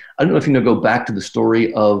 I don't know if go back to the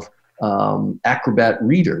story of Acrobat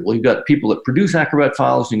Reader. Well, you've got people that produce Acrobat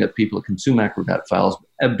files, you've got people that consume Acrobat files.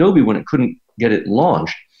 Adobe, when it couldn't get it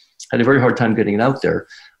launched, had a very hard time getting it out there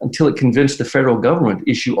until it convinced the federal government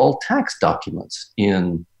to issue all tax documents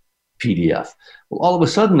in PDF. Well, all of a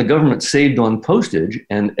sudden, the government saved on postage,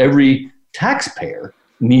 and every taxpayer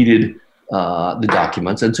needed the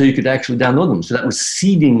documents, and so you could actually download them. So that was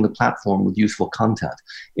seeding the platform with useful content.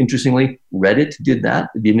 Interestingly, Reddit did that.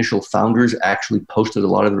 The initial founders actually posted a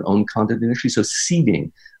lot of their own content initially, so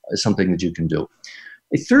seeding is something that you can do.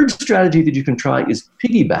 A third strategy that you can try is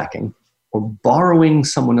piggybacking or borrowing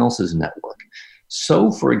someone else's network.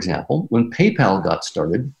 So, for example, when PayPal got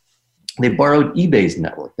started, they borrowed eBay's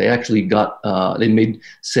network. They actually they made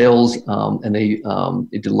sales and they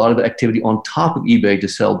did a lot of activity on top of eBay to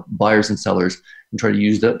sell buyers and sellers and try to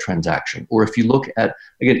use that transaction. Or if you look at,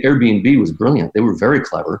 again, Airbnb was brilliant. They were very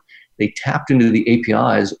clever. They tapped into the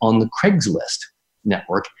APIs on the Craigslist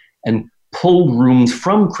network and pulled rooms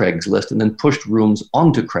from Craigslist and then pushed rooms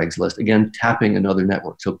onto Craigslist, again, tapping another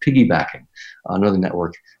network. So piggybacking another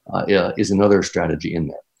network is another strategy in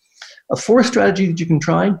there. A fourth strategy that you can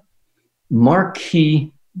try, marquee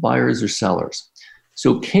buyers or sellers.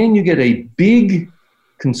 So can you get a big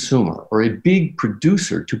consumer or a big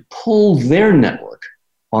producer to pull their network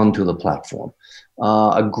onto the platform?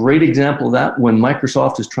 A great example of that, when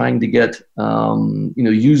Microsoft is trying to get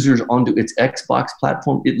users onto its Xbox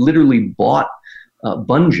platform, it literally bought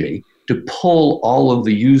Bungie to pull all of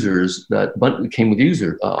the users that came with the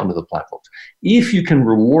user onto the platforms. If you can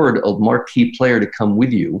reward a marquee player to come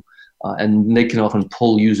with you, and they can often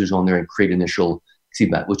pull users on there and create initial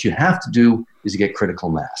feedback. What you have to do is get critical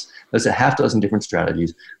mass. That's a half dozen different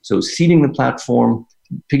strategies. So seeding the platform,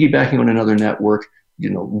 piggybacking on another network,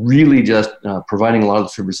 really just providing a lot of the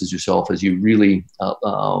services yourself as you really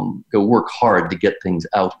go work hard to get things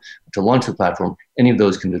out to launch the platform. Any of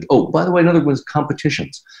those can do. Oh, by the way, another one is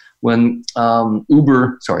competitions. When Google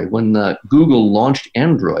launched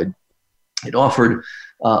Android, it offered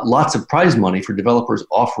lots of prize money for developers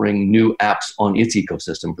offering new apps on its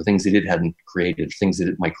ecosystem for things that it hadn't created, things that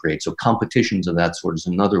it might create. So competitions of that sort is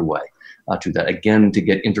another way to that, again, to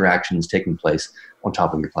get interactions taking place on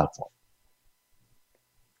top of your platform.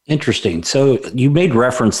 Interesting. So you made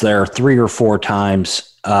reference there 3 or 4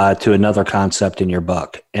 times to another concept in your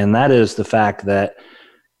book, and that is the fact that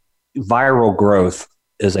viral growth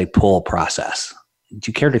is a pull process. Do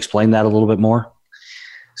you care to explain that a little bit more?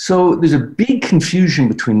 So there's a big confusion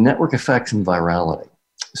between network effects and virality.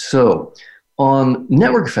 So on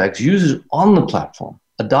network effects, users on the platform,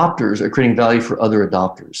 adopters are creating value for other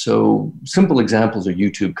adopters. So simple examples are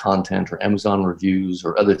YouTube content or Amazon reviews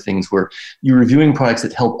or other things where you're reviewing products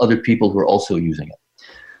that help other people who are also using it.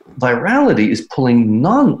 Virality is pulling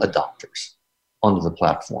non-adopters onto the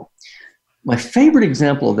platform. My favorite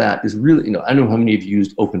example of that is really, I don't know how many of you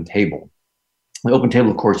used OpenTable. With OpenTable,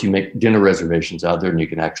 of course, you make dinner reservations out there and you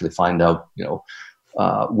can actually find out,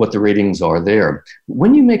 what the ratings are there.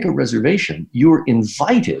 When you make a reservation, you're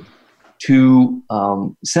invited to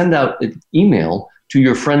send out an email to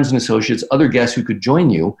your friends and associates, other guests who could join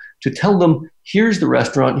you, to tell them, here's the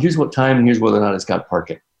restaurant, here's what time, and here's whether or not it's got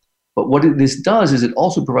parking. But what this does is it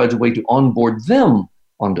also provides a way to onboard them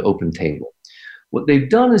onto OpenTable. What they've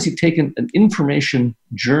done is you've taken an information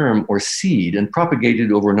germ or seed and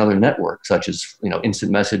propagated it over another network, such as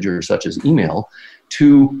instant message or such as email,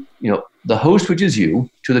 to the host, which is you,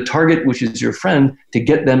 to the target, which is your friend, to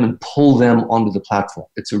get them and pull them onto the platform.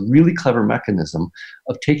 It's a really clever mechanism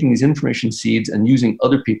of taking these information seeds and using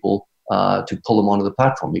other people to pull them onto the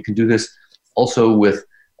platform. You can do this also with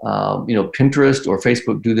Pinterest or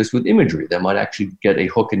Facebook. Do this with imagery. They might actually get a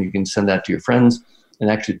hook and you can send that to your friends and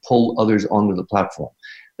actually pull others onto the platform.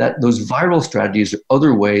 Those viral strategies are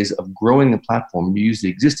other ways of growing the platform. You use the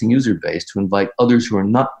existing user base to invite others who are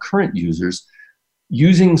not current users,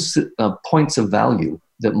 using points of value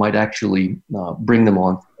that might actually bring them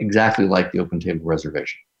on, exactly like the OpenTable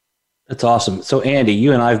reservation. That's awesome. So Andy,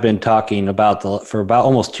 you and I have been talking for about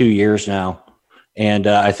almost 2 years now. And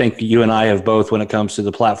I think you and I have both, when it comes to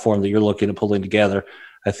the platform that you're looking at pulling together,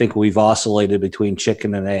 I think we've oscillated between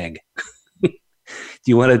chicken and egg. Do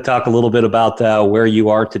you want to talk a little bit about where you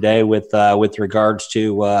are today with regards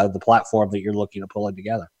to the platform that you're looking at pulling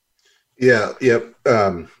together? Yeah.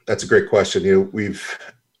 That's a great question. I've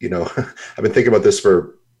been thinking about this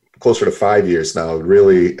for closer to 5 years now.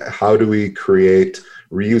 Really, how do we create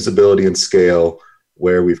reusability and scale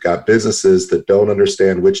where we've got businesses that don't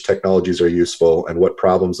understand which technologies are useful and what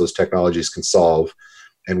problems those technologies can solve,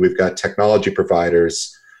 and we've got technology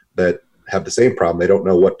providers that have the same problem. They don't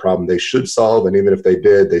know what problem they should solve, and even if they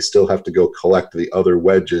did, they still have to go collect the other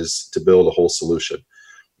wedges to build a whole solution.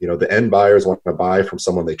 The end buyers want to buy from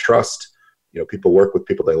someone they trust. People work with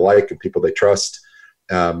people they like and people they trust.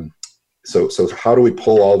 So how do we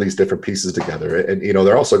pull all these different pieces together? And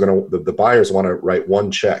they're also the buyers want to write one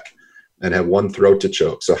check and have one throat to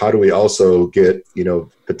choke. So how do we also get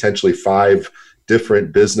potentially 5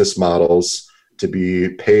 different business models to be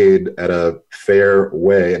paid at a fair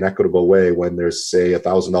way, an equitable way, when there's, say,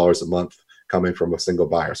 $1,000 a month coming from a single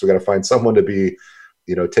buyer? So we got to find someone to be,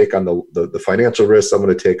 take on the financial risk, someone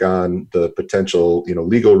to take on the potential,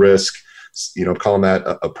 legal risk, calling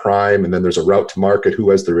that a prime. And then there's a route to market, who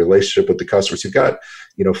has the relationship with the customers. You've got,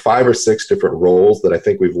 5 or 6 different roles that I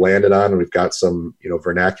think we've landed on, and we've got some,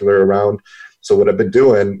 vernacular around. So what I've been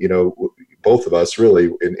doing, both of us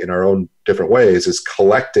really in our own different ways, is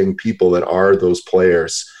collecting people that are those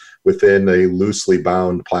players within a loosely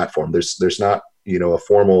bound platform. There's not, a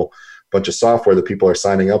formal bunch of software that people are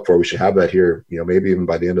signing up for. We should have that here, maybe even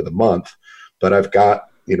by the end of the month. But I've got,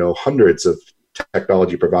 hundreds of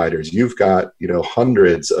technology providers. You've got,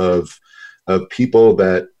 hundreds of people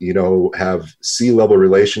that, have C-level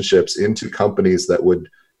relationships into companies that would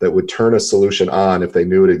turn a solution on if they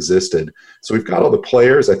knew it existed. So we've got all the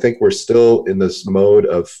players. I think we're still in this mode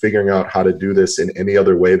of figuring out how to do this in any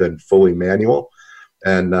other way than fully manual.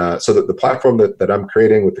 And so the platform that I'm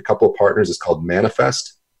creating with a couple of partners is called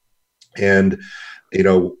Manifest. And,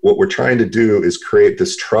 what we're trying to do is create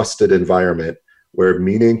this trusted environment where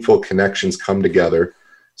meaningful connections come together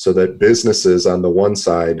so that businesses on the one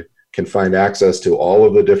side can find access to all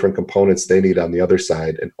of the different components they need on the other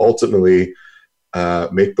side. And ultimately,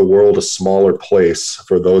 make the world a smaller place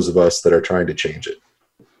for those of us that are trying to change it.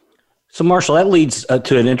 So, Marshall, that leads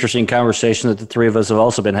to an interesting conversation that the three of us have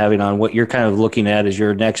also been having on what you're kind of looking at as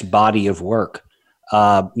your next body of work.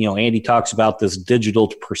 Andy talks about this digital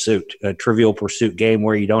pursuit, a trivial pursuit game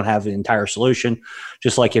where you don't have the entire solution.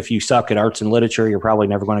 Just like if you suck at arts and literature, you're probably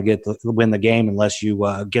never going to win the game unless you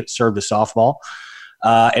get served a softball.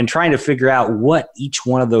 And trying to figure out what each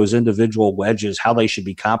one of those individual wedges, how they should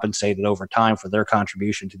be compensated over time for their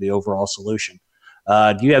contribution to the overall solution.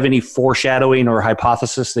 Do you have any foreshadowing or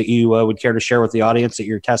hypothesis that you would care to share with the audience that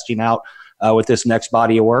you're testing out with this next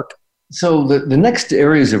body of work? So the next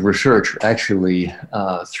areas of research are actually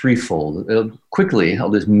threefold. Quickly,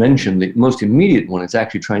 I'll just mention the most immediate one is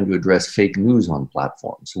actually trying to address fake news on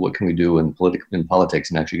platforms. So what can we do in politics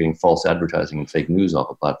and actually getting false advertising and fake news off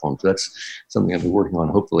of platforms? So that's something I've been working on.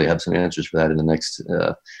 Hopefully I have some answers for that in the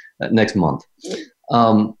next month.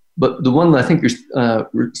 But the one that I think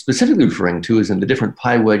you're specifically referring to is in the different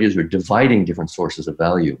pie wedges or dividing different sources of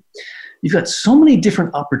value. You've got so many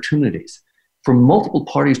different opportunities for multiple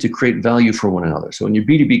parties to create value for one another. So in your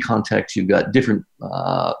B2B context, you've got different,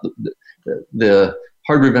 the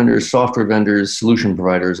hardware vendors, software vendors, solution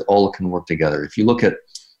providers, all can work together. If you look at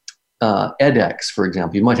edX, for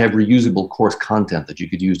example, you might have reusable course content that you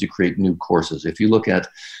could use to create new courses. If you look at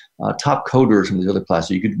top coders from the other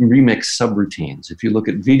classes, you could remix subroutines. If you look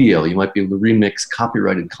at video, you might be able to remix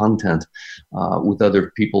copyrighted content with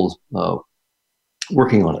other people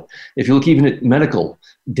working on it. If you look even at medical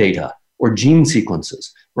data or gene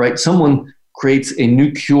sequences, right? Someone creates a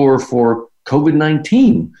new cure for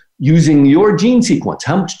COVID-19 using your gene sequence.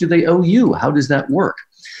 How much do they owe you? How does that work?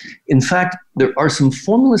 In fact, there are some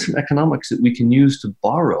formulas from economics that we can use to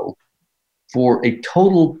borrow for a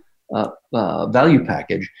total value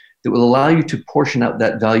package that will allow you to portion out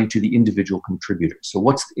that value to the individual contributor. So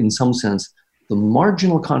what's, in some sense, the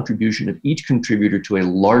marginal contribution of each contributor to a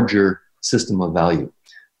larger system of value?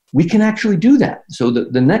 We can actually do that. So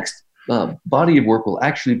the next body of work will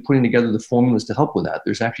actually putting together the formulas to help with that.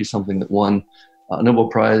 There's actually something that won a Nobel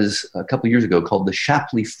Prize a couple of years ago called the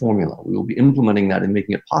Shapley formula. We will be implementing that and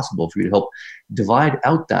making it possible for you to help divide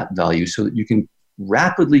out that value so that you can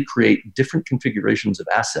rapidly create different configurations of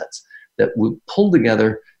assets that will pull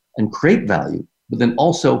together and create value, but then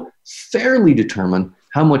also fairly determine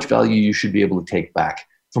how much value you should be able to take back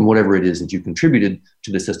from whatever it is that you contributed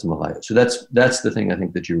to the system of value. So that's the thing I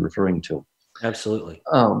think that you're referring to. Absolutely.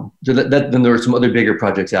 So then there are some other bigger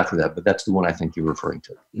projects after that, but that's the one I think you're referring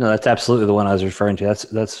to. No, that's absolutely the one I was referring to.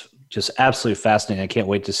 That's just absolutely fascinating. I can't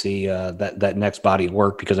wait to see that next body of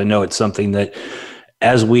work, because I know it's something that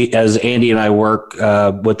as Andy and I work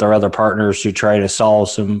with our other partners to try to solve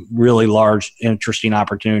some really large, interesting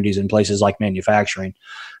opportunities in places like manufacturing,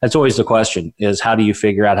 that's always the question, is how do you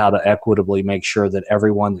figure out how to equitably make sure that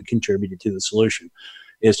everyone that contributed to the solution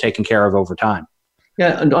is taken care of over time?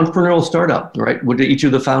 Yeah, an entrepreneurial startup, right? What do each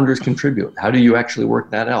of the founders contribute? How do you actually work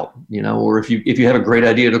that out? Or if you have a great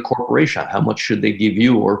idea at a corporation, how much should they give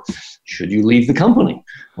you, or should you leave the company,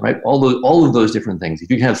 right? All of those different things. If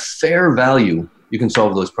you can have fair value, you can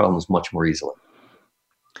solve those problems much more easily.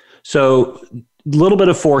 So a little bit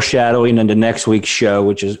of foreshadowing into next week's show,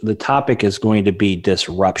 which is the topic is going to be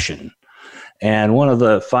disruption. And one of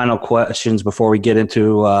the final questions before we get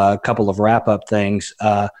into a couple of wrap-up things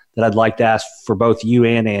that I'd like to ask for both you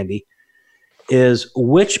and Andy is,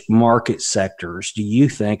 which market sectors do you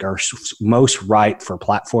think are most ripe for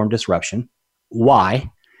platform disruption?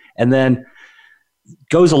 Why? And then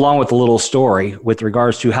goes along with a little story with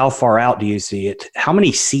regards to how far out do you see it? How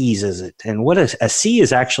many C's is it? And what is a C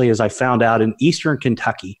is actually, as I found out in Eastern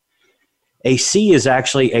Kentucky, a C is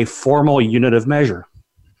actually a formal unit of measure.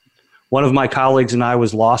 One of my colleagues and I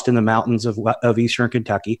was lost in the mountains of Eastern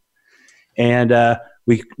Kentucky, and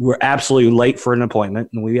we were absolutely late for an appointment.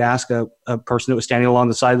 And we asked a person that was standing along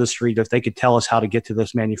the side of the street if they could tell us how to get to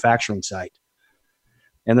this manufacturing site.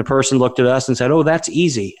 And the person looked at us and said, "Oh, that's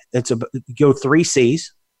easy. You go 3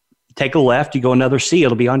 C's, take a left, you go another C,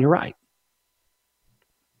 it'll be on your right."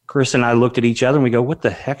 Chris and I looked at each other and we go, "What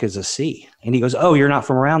the heck is a C?" And he goes, "Oh, you're not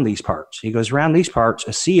from around these parts." He goes, "Around these parts,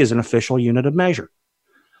 a C is an official unit of measure.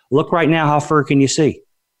 Look right now, how far can you see?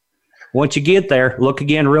 Once you get there, look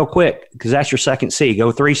again real quick, because that's your second C.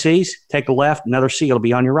 Go 3 C's, take a left, another C, it'll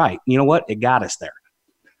be on your right." You know what? It got us there.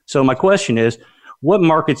 So my question is, what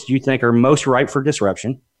markets do you think are most ripe for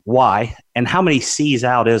disruption? Why? And how many C's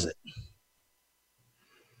out is it?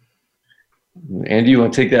 Andy, you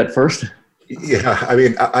want to take that first? Yeah, I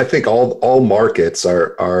mean, I think all markets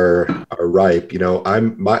are ripe.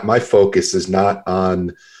 My focus is not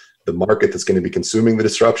on the market that's going to be consuming the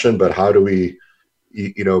disruption, but how do we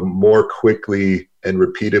more quickly and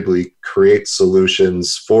repeatedly create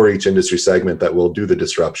solutions for each industry segment that will do the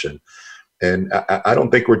disruption. And I don't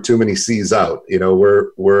think we're too many C's out.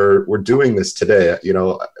 We're doing this today,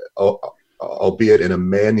 albeit in a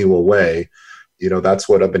manual way. That's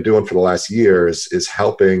what I've been doing for the last year is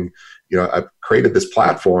helping. I've created this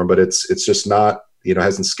platform, but it's just not,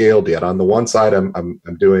 hasn't scaled yet. On the one side, I'm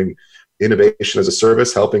doing innovation as a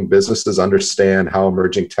service, helping businesses understand how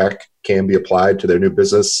emerging tech can be applied to their new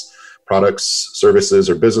business products, services,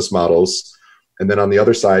 or business models. And then on the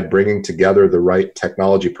other side, bringing together the right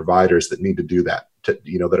technology providers that need to do that,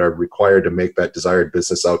 that are required to make that desired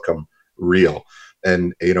business outcome real.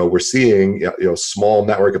 And, we're seeing, small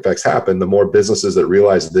network effects happen. The more businesses that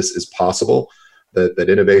realize this is possible, that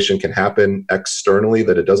innovation can happen externally,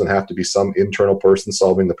 that it doesn't have to be some internal person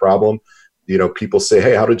solving the problem. People say,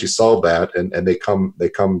 hey, how did you solve that? And they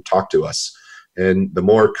come talk to us. And the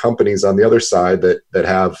more companies on the other side that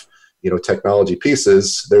have, technology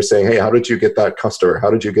pieces, they're saying, hey, how did you get that customer? How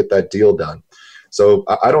did you get that deal done? So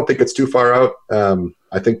I don't think it's too far out.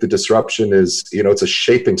 I think the disruption is, it's a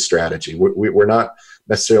shaping strategy. We're not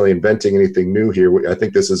necessarily inventing anything new here. I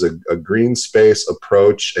think this is a green space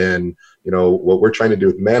approach. And, what we're trying to do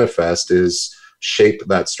with Manifest is shape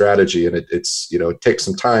that strategy. And it takes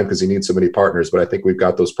some time because you need so many partners, but I think we've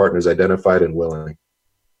got those partners identified and willing.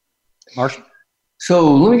 Marshall?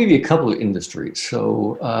 So let me give you a couple of industries.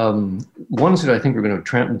 So ones that I think are going to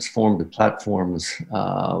transform the platforms,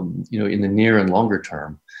 in the near and longer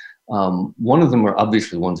term. One of them are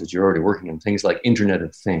obviously ones that you're already working in, things like Internet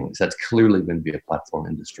of Things. That's clearly going to be a platform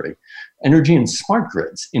industry. Energy and smart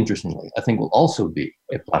grids, interestingly, I think will also be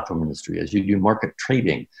a platform industry as you do market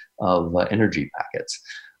trading of energy packets.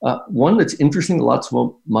 One that's interesting that lots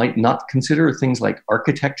of might not consider are things like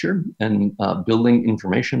architecture and building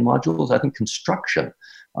information modules. I think construction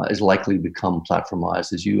is likely to become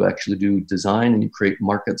platformized as you actually do design and you create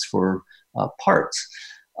markets for parts.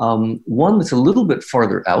 One that's a little bit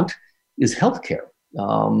farther out is healthcare.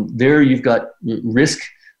 There you've got risk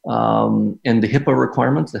and the HIPAA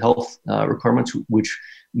requirements, the health requirements, which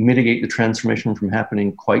mitigate the transformation from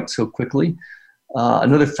happening quite so quickly.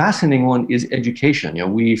 Another fascinating one is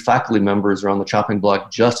education. We faculty members are on the chopping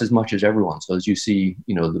block just as much as everyone. So as you see,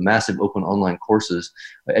 the massive open online courses,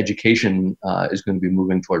 education is going to be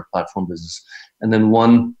moving toward platform business. And then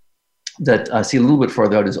one that I see a little bit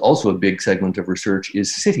farther out is also a big segment of research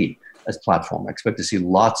is city as platform. I expect to see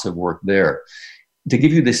lots of work there. To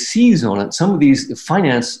give you the C's on it, some of these,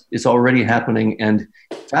 finance is already happening, and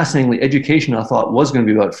fascinatingly, education I thought was going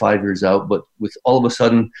to be about 5 years out, but with all of a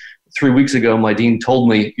sudden, 3 weeks ago, my dean told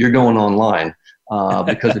me, you're going online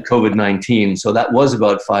because of COVID-19. So that was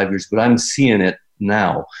about 5 years, but I'm seeing it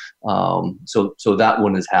now. So that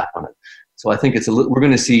one is happening. So I think we're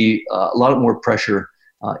going to see a lot more pressure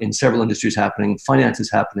in several industries happening. Finance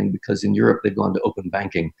is happening because in Europe, they've gone to open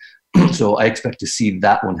banking. So I expect to see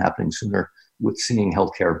that one happening sooner, with seeing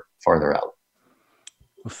healthcare farther out.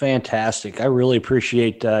 Fantastic. I really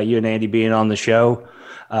appreciate you and Andy being on the show.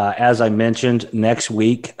 As I mentioned, next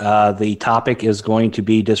week, the topic is going to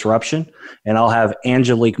be disruption, and I'll have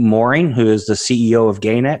Angelique Mooring, who is the CEO of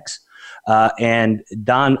GainX, and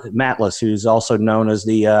Don Matlis, who's also known as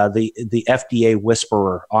the FDA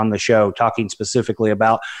whisperer, on the show, talking specifically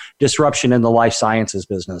about disruption in the life sciences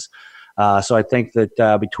business. So I think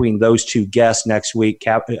that between those two guests next week,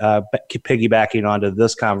 piggybacking onto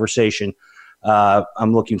this conversation,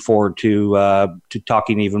 I'm looking forward to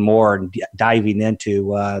talking even more and diving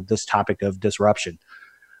into this topic of disruption.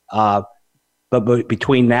 But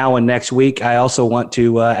between now and next week, I also want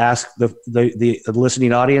to ask the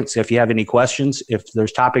listening audience, if you have any questions, if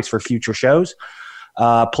there's topics for future shows,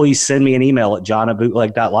 please send me an email at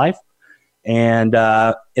john@bootleg.life. And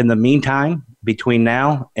in the meantime, between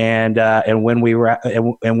now and when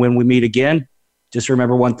we meet again, just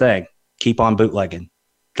remember one thing: keep on bootlegging.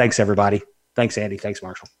 Thanks, everybody. Thanks, Andy. Thanks,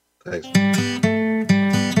 Marshall. Thanks.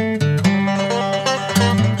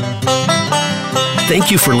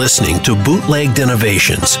 Thank you for listening to Bootlegged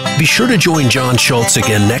Innovations. Be sure to join John Schultz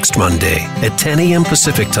again next Monday at 10 a.m.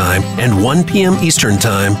 Pacific Time and 1 p.m. Eastern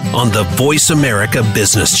Time on the Voice America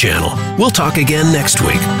Business Channel. We'll talk again next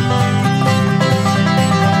week.